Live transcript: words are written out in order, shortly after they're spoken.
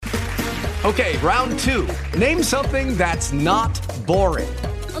Okay, round two. Name something that's not boring.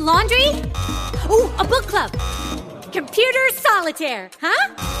 A laundry? Ooh, a book club. Computer solitaire,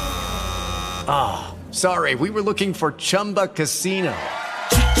 huh? Ah, oh, sorry, we were looking for Chumba Casino.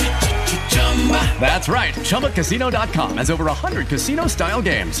 That's right, ChumbaCasino.com has over 100 casino-style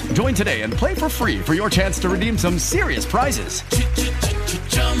games. Join today and play for free for your chance to redeem some serious prizes.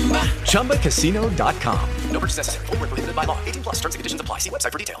 ChumbaCasino.com. No purchase necessary. Void where prohibited by law. 18 plus. Terms and conditions apply. See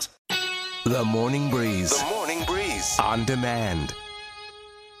website for details. The Morning Breeze. The Morning Breeze. On demand.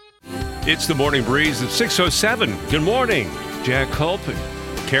 It's the Morning Breeze at 6:07. Good morning, Jack Culp and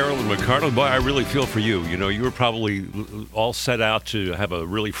Carolyn McCardle. Boy, I really feel for you. You know, you were probably all set out to have a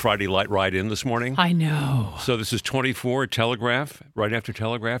really Friday light ride in this morning. I know. So this is 24 Telegraph, right after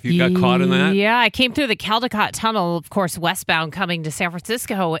Telegraph. You got caught in that? Yeah, I came through the Caldecott Tunnel, of course, westbound coming to San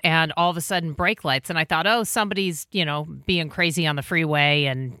Francisco, and all of a sudden brake lights. And I thought, oh, somebody's, being crazy on the freeway,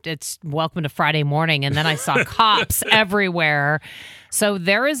 and it's welcome to Friday morning. And then I saw cops everywhere. So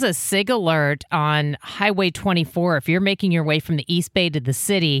there is a SIG alert on Highway 24. If you're making your way from the East Bay to the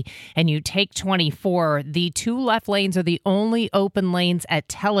city and you take 24, the two left lanes are the only open lanes at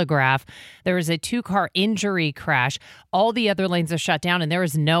Telegraph. There is a two-car injury crash. All the other lanes are shut down, and there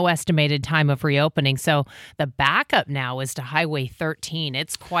is no estimated time of reopening. So the backup now is to Highway 13.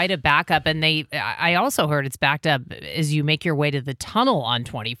 It's quite a backup, and I also heard it's backed up as you make your way to the tunnel on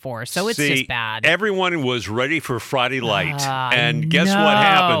 24. So it's just bad. Everyone was ready for Friday light, and guess what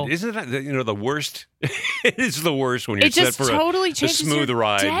happened? Isn't that the worst? It is the worst when you're set for totally a smooth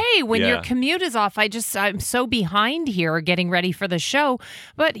ride. Day when your commute is off. I'm so behind here getting ready for the show.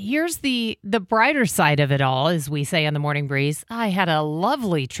 But here's the brighter side of it all, as we say on the Morning Breeze. I had a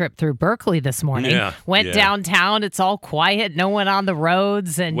lovely trip through Berkeley this morning. Went downtown. It's all quiet. No one on the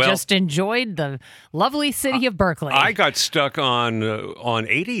roads, and just enjoyed the lovely city of Berkeley. I got stuck on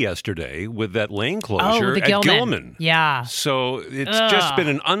 80 yesterday with that lane closure at Gilman. Yeah. So it's just been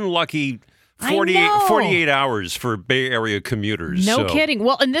an unlucky 48 hours for Bay Area commuters. No kidding.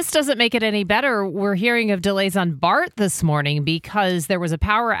 Well, and this doesn't make it any better. We're hearing of delays on BART this morning because there was a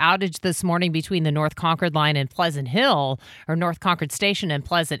power outage this morning between the North Concord line and Pleasant Hill, or North Concord Station and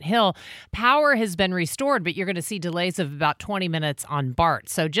Pleasant Hill. Power has been restored, but you're going to see delays of about 20 minutes on BART.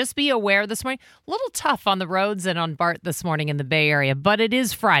 So just be aware this morning. A little tough on the roads and on BART this morning in the Bay Area, but it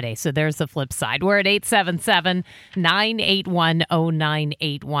is Friday, so there's the flip side. We're at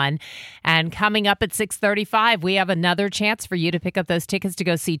 877-981-0981. And coming up at 6:35, we have another chance for you to pick up those tickets to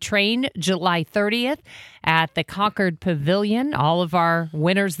go see Train July 30th at the Concord Pavilion. All of our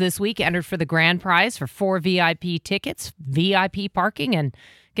winners this week entered for the grand prize for 4 VIP tickets, VIP parking, and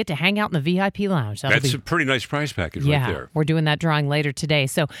get to hang out in the VIP lounge. That's a pretty nice prize package right there. We're doing that drawing later today.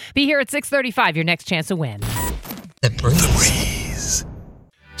 So be here at 6:35, your next chance to win. The Breeze.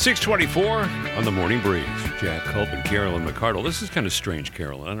 6:24 on the Morning Breeze. Jack Culp and Carolyn McCardle. This is kind of strange,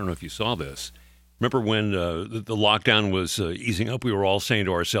 Carolyn. I don't know if you saw this. Remember when the lockdown was easing up? We were all saying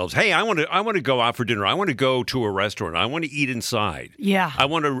to ourselves, "Hey, I want to go out for dinner. I want to go to a restaurant. I want to eat inside. Yeah, I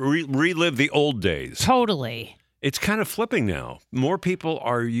want to relive the old days." Totally. It's kind of flipping now. More people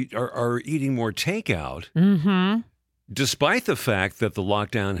are eating more takeout, despite the fact that the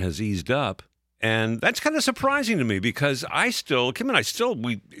lockdown has eased up. And that's kind of surprising to me because Kim and I still,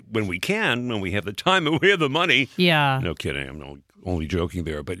 when we have the time and we have the money. Yeah. No kidding. I'm only joking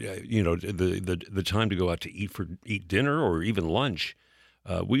there. But, the time to go out to eat dinner or even lunch,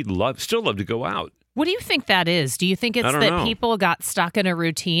 we'd still love to go out. What do you think that is? Do you think it's that people got stuck in a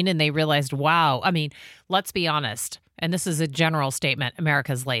routine and they realized, wow, I mean, let's be honest. And this is a general statement,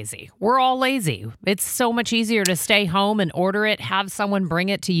 America's lazy. We're all lazy. It's so much easier to stay home and order it, have someone bring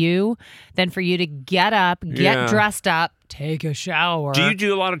it to you, than for you to get up, get dressed up, take a shower. Do you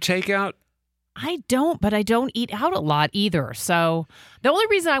do a lot of takeout? I don't, but I don't eat out a lot either. So the only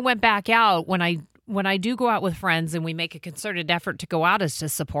reason I went back out when I do go out with friends and we make a concerted effort to go out is to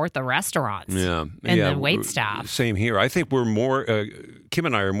support the restaurants and the wait staff. Same here. I think we're more, Kim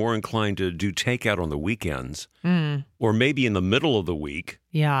and I are more inclined to do takeout on the weekends or maybe in the middle of the week.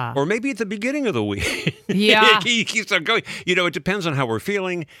 Yeah. Or maybe at the beginning of the week. Yeah. It keeps on going. It depends on how we're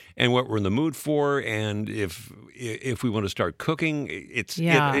feeling and what we're in the mood for. And if we want to start cooking,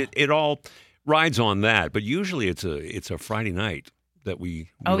 it all rides on that. But usually it's a Friday night that we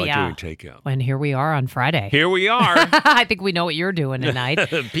like doing takeout. And here we are on Friday. Here we are. I think we know what you're doing tonight.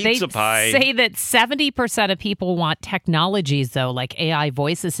 Pizza pie. They say that 70% of people want technologies, though, like AI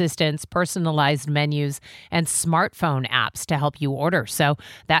voice assistants, personalized menus, and smartphone apps to help you order. So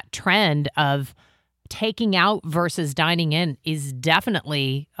that trend of taking out versus dining in is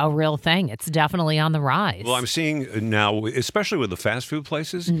definitely a real thing. It's definitely on the rise. Well, I'm seeing now, especially with the fast food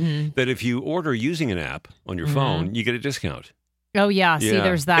places, that if you order using an app on your phone, you get a discount. Oh, yeah. See,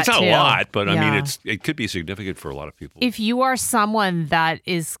 there's that, it's not too. a lot, but I Yeah. mean, it could be significant for a lot of people. If you are someone that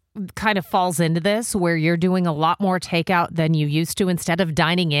is kind of falls into this, where you're doing a lot more takeout than you used to instead of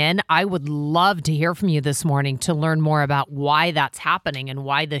dining in, I would love to hear from you this morning to learn more about why that's happening and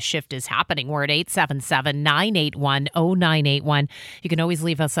why the shift is happening. We're at 877-981-0981. You can always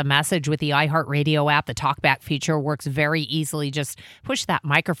leave us a message with the iHeartRadio app. The TalkBack feature works very easily. Just push that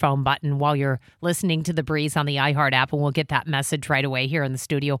microphone button while you're listening to The Breeze on the iHeart app, and we'll get that message right away here in the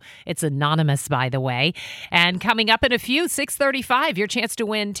studio. It's anonymous, by the way. And coming up in a few, 6:35, your chance to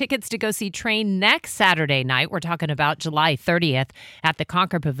win tickets to go see Train next Saturday night. We're talking about July 30th at the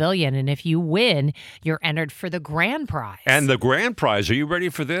Concord Pavilion. And if you win, you're entered for the grand prize. And the grand prize, are you ready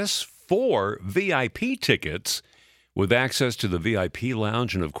for this? 4 VIP tickets with access to the VIP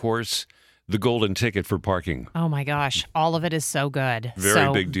lounge and, of course, the golden ticket for parking. Oh, my gosh. All of it is so good.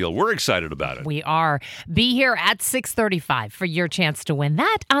 Very big deal. We're excited about it. We are. Be here at 6:35 for your chance to win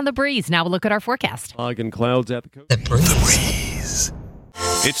that on The Breeze. Now we'll look at our forecast. Fog and clouds at the coast. The Breeze.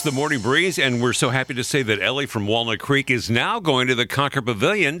 It's the Morning Breeze, and we're so happy to say that Ellie from Walnut Creek is now going to the Concord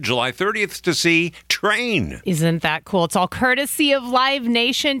Pavilion July 30th to see Train. Isn't that cool? It's all courtesy of Live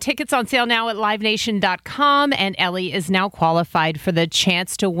Nation. Tickets on sale now at livenation.com, and Ellie is now qualified for the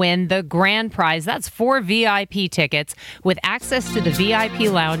chance to win the grand prize. That's 4 VIP tickets with access to the VIP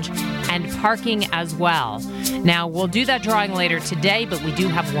lounge and parking as well. Now, we'll do that drawing later today, but we do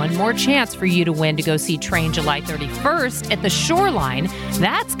have one more chance for you to win to go see Train July 31st at the Shoreline.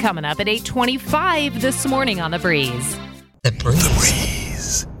 That's coming up at 8:25 this morning on The Breeze. The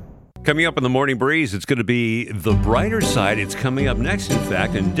Breeze. Coming up in the Morning Breeze, it's going to be the brighter side. It's coming up next, in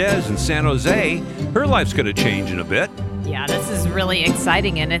fact, and Des in San Jose, her life's going to change in a bit. Yeah, this is really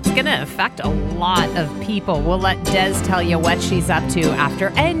exciting, and it's going to affect a lot of people. We'll let Des tell you what she's up to after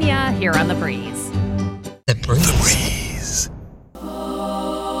Enya here on The Breeze. The Breeze.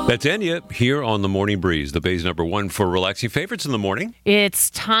 That's Enya here on the Morning Breeze, the Bay's #1 for relaxing favorites in the morning.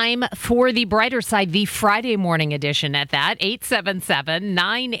 It's time for the brighter side, the Friday morning edition at that.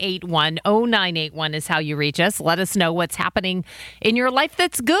 877-981-0981 is how you reach us. Let us know what's happening in your life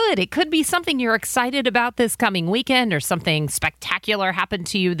that's good. It could be something you're excited about this coming weekend or something spectacular happened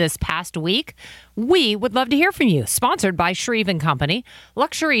to you this past week. We would love to hear from you. Sponsored by Shreve & Company,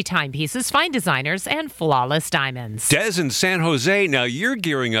 luxury timepieces, fine designers, and flawless diamonds. Des in San Jose, now you're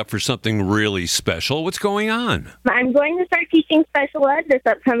gearing up for something really special. What's going on? I'm going to start teaching special ed this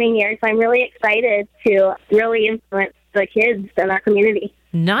upcoming year, so I'm really excited to really influence the kids in our community.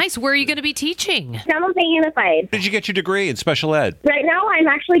 Nice. Where are you going to be teaching? Hamilton Unified. Did you get your degree in special ed? Right now, I'm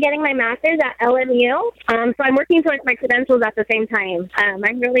actually getting my master's at LMU, so I'm working towards my credentials at the same time.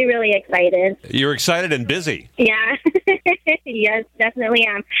 I'm really, really excited. You're excited and busy. Yeah. Yes, definitely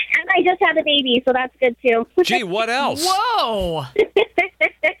am. And I just had a baby, so that's good, too. Gee, what else? Whoa!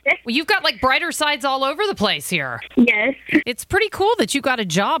 Well, you've got like brighter sides all over the place here. Yes. It's pretty cool that you got a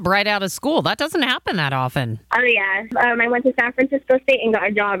job right out of school. That doesn't happen that often. Oh, yeah. I went to San Francisco State and got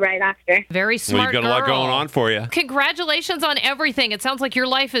a job right after. Very Well, smart you've got a lot girl. going on for you. Congratulations on everything. It sounds like your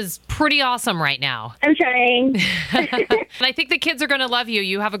life is pretty awesome right now. I'm trying. And I think the kids are going to love you.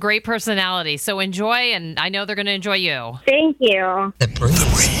 You have a great personality. So enjoy, and I know they're going to enjoy you. Thank you. The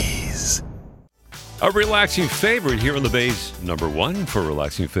Breeze. A relaxing favorite here on the Bay's #1 for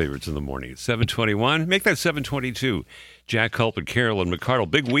relaxing favorites in the morning. It's 7:21. Make that 7:22. Jack Culp and Carolyn McCardle.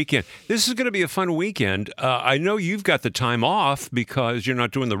 Big weekend. This is going to be a fun weekend. I know you've got the time off because you're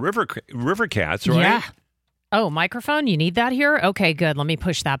not doing the River Cats, right? Yeah. Oh, microphone? You need that here? Okay, good. Let me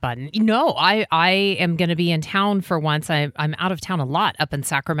push that button. No, I am going to be in town for once. I'm out of town a lot up in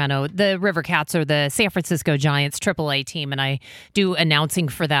Sacramento. The River Cats are the San Francisco Giants AAA team, and I do announcing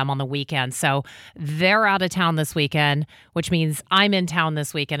for them on the weekend. So they're out of town this weekend, which means I'm in town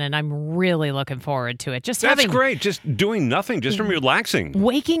this weekend, and I'm really looking forward to it. That's great. Just doing nothing, just from relaxing.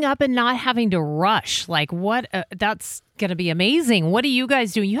 Waking up and not having to rush. Like, what? That's going to be amazing. What are you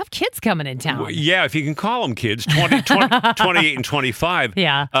guys doing? You have kids coming in town. Well, yeah, if you can call them kids, 28 and 25.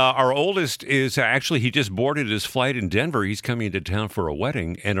 Yeah. Our oldest is actually, he just boarded his flight in Denver. He's coming into town for a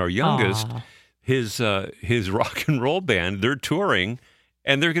wedding. And our youngest, his rock and roll band, they're touring.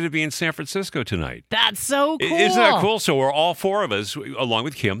 and they're going to be in San Francisco tonight. That's so cool. Isn't that cool? So we're all four of us, along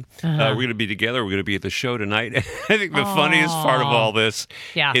with Kim. We're going to be together. We're going to be at the show tonight. I think the funniest part of all this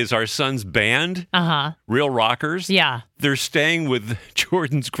is our son's band, Real Rockers. Yeah. They're staying with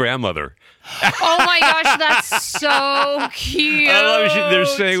Jordan's grandmother. Oh my gosh, that's so cute. I love it. They're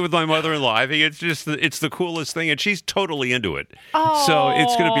staying with my mother-in-law. I think it's the coolest thing, and she's totally into it. Oh. So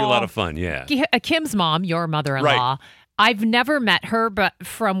it's going to be a lot of fun, yeah. Kim's mom, your mother-in-law, I've never met her, but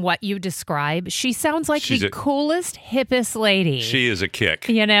from what you describe, she sounds like the coolest, hippest lady. She is a kick.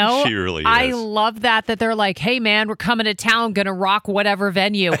 You know? She really is. I love that they're like, hey, man, we're coming to town, going to rock whatever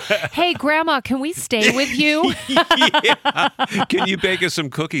venue. Hey, Grandma, can we stay with you? Yeah. Can you bake us some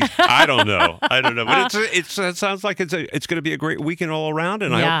cookies? I don't know. But it sounds like it's going to be a great weekend all around,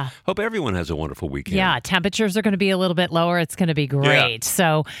 and I hope everyone has a wonderful weekend. Yeah, temperatures are going to be a little bit lower. It's going to be great. Yeah.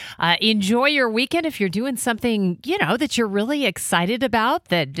 So enjoy your weekend if you're doing something, that you're really excited about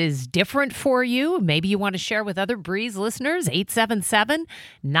that is different for you. Maybe you want to share with other Breeze listeners,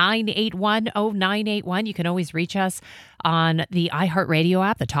 877-981-0981. You can always reach us on the iHeartRadio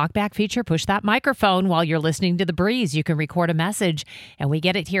app, the TalkBack feature. Push that microphone while you're listening to The Breeze. You can record a message, and we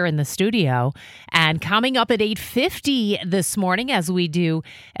get it here in the studio. And coming up at 8:50 this morning, as we do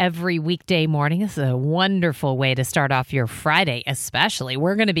every weekday morning, this is a wonderful way to start off your Friday, especially.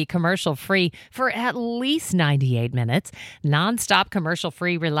 We're going to be commercial-free for at least 98 minutes. Non-stop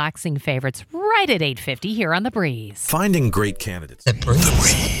commercial-free, relaxing favorites right at 8:50 here on The Breeze. Finding great candidates. The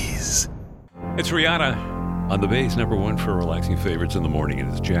Breeze. It's Rihanna. On the base, number one for relaxing favorites in the morning. It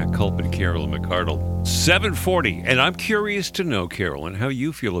is Jack Culp, Carolyn McCardle. 7:40. And I'm curious to know, Carolyn, how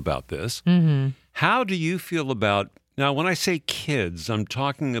you feel about this. Mm-hmm. How do you feel about, now when I say kids, I'm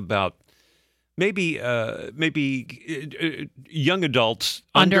talking about maybe young adults.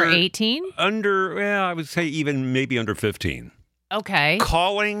 Under 18? I would say even maybe under 15. Okay.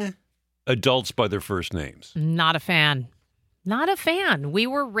 Calling adults by their first names. Not a fan. Not a fan. We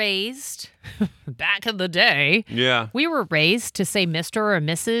were raised back in the day. Yeah. We were raised to say Mr. or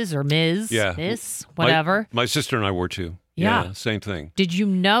Mrs. or Ms. Yeah. Miss, whatever. My sister and I were too. Yeah. Same thing. Did you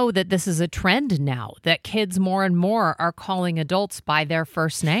know that this is a trend now, that kids more and more are calling adults by their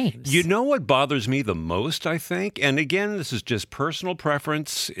first names? You know what bothers me the most, I think? And again, this is just personal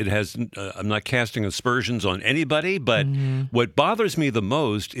preference. It has. I'm not casting aspersions on anybody, but what bothers me the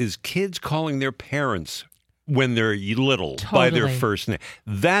most is kids calling their parents when they're little by their first name.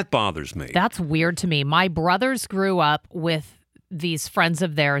 That bothers me. That's weird to me. My brothers grew up with these friends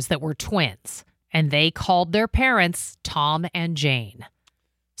of theirs that were twins, and they called their parents Tom and Jane.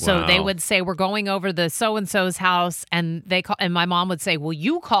 So they would say, we're going over to so-and-so's house, and and my mom would say, well,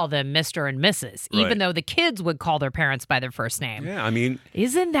 you call them Mr. and Mrs., even though the kids would call their parents by their first name. Yeah, I mean...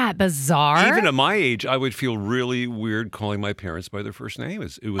 Isn't that bizarre? Even at my age, I would feel really weird calling my parents by their first name.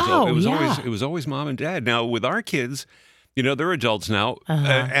 It was always mom and dad. Now, with our kids, they're adults now,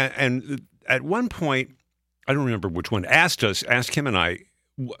 and at one point, I don't remember which one, asked Kim and I,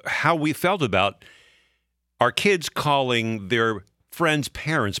 how we felt about our kids calling their friends'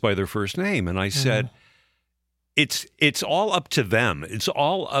 parents by their first name. And I said, it's all up to them. It's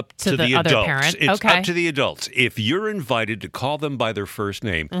all up to the other adults. Parent. It's up to the adults. If you're invited to call them by their first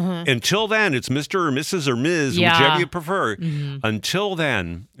name, until then, it's Mr. or Mrs. or Ms., whichever you prefer. Until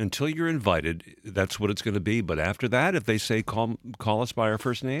then, until you're invited, that's what it's going to be. But after that, if they say call us by our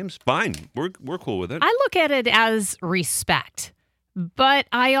first names, fine. We're cool with it. I look at it as respect. But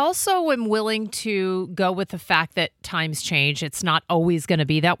I also am willing to go with the fact that times change. It's not always going to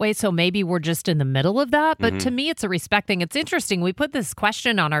be that way. So maybe we're just in the middle of that. But to me, it's a respect thing. It's interesting. We put this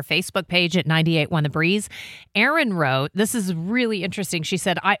question on our Facebook page at 98.1 The Breeze. Erin wrote, this is really interesting. She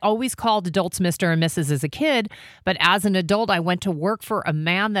said, I always called adults Mr. and Mrs. as a kid. But as an adult, I went to work for a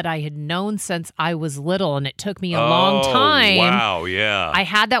man that I had known since I was little. And it took me a long time. Wow, yeah. I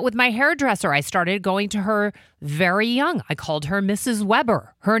had that with my hairdresser. I started going to her very young. I called her Mrs.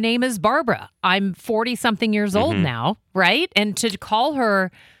 Weber. Her name is Barbara. I'm 40-something years old now, right? And to call her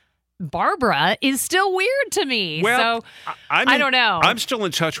Barbara is still weird to me. Well, so I don't know. I'm still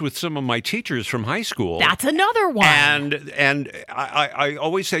in touch with some of my teachers from high school. That's another one. And I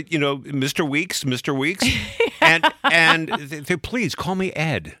always say, Mr. Weeks, and they, please call me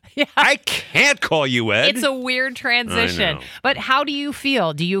Ed. Yeah. I can't call you Ed. It's a weird transition. I know. But how do you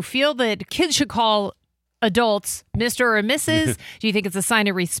feel? Do you feel that kids should call adults Mr. or Mrs.? Do you think it's a sign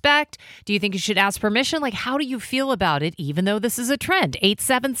of respect? Do you think you should ask permission? Like, how do you feel about it, even though this is a trend?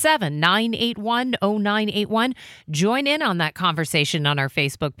 877-981-0981. Join in on that conversation on our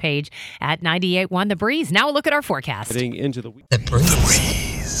Facebook page at 98.1 The Breeze. Now look at our forecast. Heading into the week. The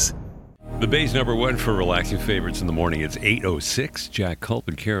Breeze. The Bay's number one for relaxing favorites in the morning. It's 8:06. Jack Culp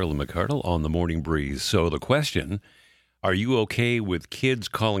and Carolyn McCardle on the Morning Breeze. So the question, are you okay with kids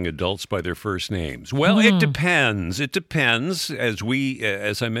calling adults by their first names? Well, it depends. It depends. As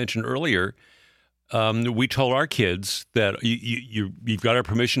I mentioned earlier, we told our kids that you've got our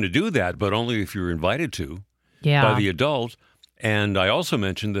permission to do that, but only if you're invited to by the adult. And I also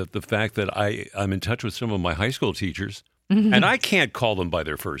mentioned that the fact that I'm in touch with some of my high school teachers, and I can't call them by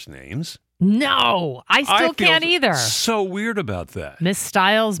their first names. No, I still can't either. So weird about that. Miss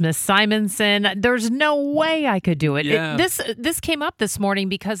Stiles, Miss Simonson, there's no way I could do it. Yeah. This came up this morning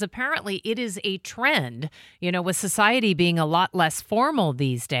because apparently it is a trend, with society being a lot less formal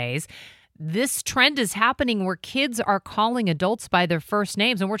these days. This trend is happening where kids are calling adults by their first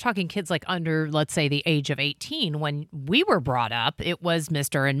names. And we're talking kids like under, let's say, the age of 18. When we were brought up, it was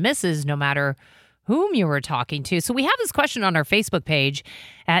Mr. and Mrs. no matter whom you were talking to. So we have this question on our Facebook page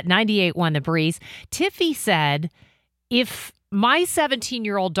at 98.1 The Breeze. Tiffy said, if my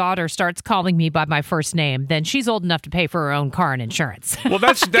 17-year-old daughter starts calling me by my first name, then she's old enough to pay for her own car and insurance. Well,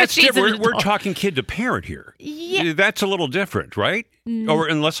 that's different. We're talking kid to parent here. Yeah. That's a little different, right? Or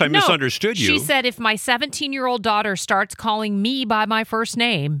unless I misunderstood you. She said if my 17-year-old daughter starts calling me by my first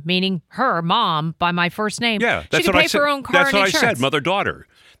name, meaning her mom by my first name, she can pay for her own car and insurance. That's what I said, mother-daughter.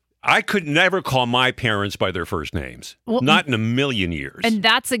 I could never call my parents by their first names. Well, not in a million years. And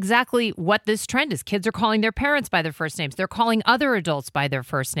that's exactly what this trend is. Kids are calling their parents by their first names. They're calling other adults by their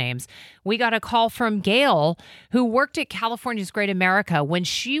first names. We got a call from Gail, who worked at California's Great America. When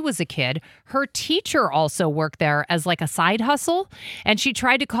she was a kid, her teacher also worked there as like a side hustle. And she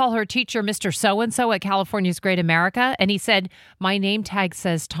tried to call her teacher Mr. So-and-so at California's Great America. And he said, my name tag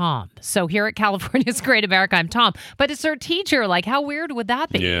says Tom. So here at California's Great America, I'm Tom. But it's her teacher. Like, how weird would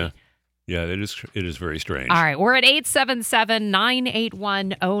that be? Yeah, it is very strange. All right, we're at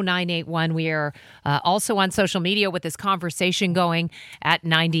 877-981-0981. We are also on social media with this conversation going at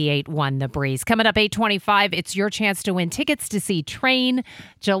 98.1 The Breeze. Coming up 8:25, it's your chance to win tickets to see Train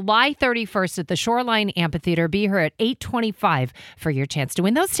July 31st at the Shoreline Amphitheater. Be here at 8:25 for your chance to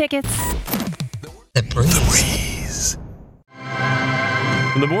win those tickets. The Breeze.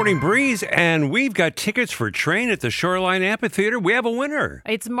 The Morning Breeze, and we've got tickets for Train at the Shoreline Amphitheater. We have a winner.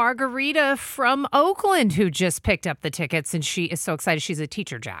 It's Margarita from Oakland who just picked up the tickets, and she is so excited. She's a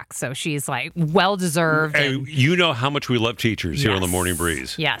teacher, Jack, so she's like well-deserved. And you know how much we love teachers here on the Morning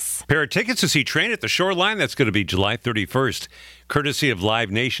Breeze. Yes. Pair of tickets to see Train at the Shoreline. That's going to be July 31st, courtesy of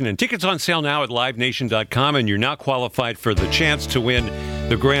Live Nation. And tickets on sale now at livenation.com, and you're now qualified for the chance to win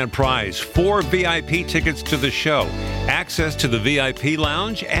the grand prize, 4 VIP tickets to the show, access to the VIP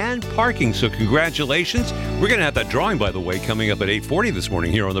lounge, and parking. So congratulations. We're going to have that drawing, by the way, coming up at 8:40 this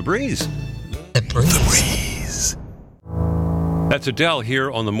morning here on The Breeze. The Breeze. That's Adele here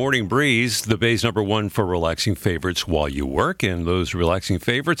on the Morning Breeze, the Bay's number one for relaxing favorites while you work. And those relaxing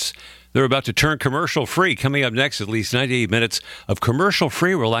favorites, they're about to turn commercial free. Coming up next, at least 98 minutes of commercial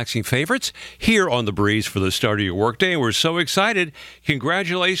free relaxing favorites here on The Breeze for the start of your workday. And we're so excited.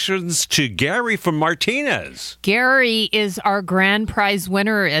 Congratulations to Gary from Martinez. Gary is our grand prize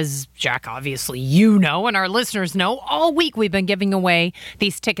winner, as Jack, obviously, you know, and our listeners know. All week we've been giving away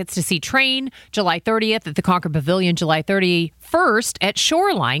these tickets to see Train July 30th at the Concord Pavilion, July 31st at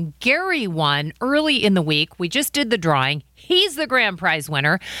Shoreline. Gary won early in the week. We just did the drawing. He's the grand prize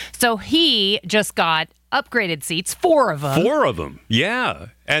winner. So he just got upgraded seats, 4 of them. 4 of them, yeah.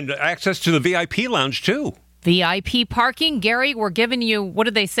 And access to the VIP lounge, too. VIP parking. Gary, we're giving you, what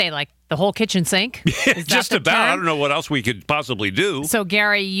did they say, like the whole kitchen sink? Is just about. Term? I don't know what else we could possibly do. So,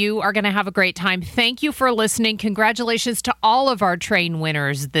 Gary, you are going to have a great time. Thank you for listening. Congratulations to all of our Train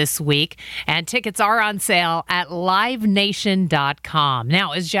winners this week. And tickets are on sale at livenation.com.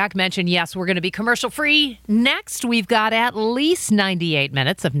 Now, as Jack mentioned, yes, we're going to be commercial free. Next, we've got at least 98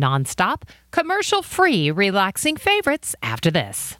 minutes of nonstop commercial free relaxing favorites after this.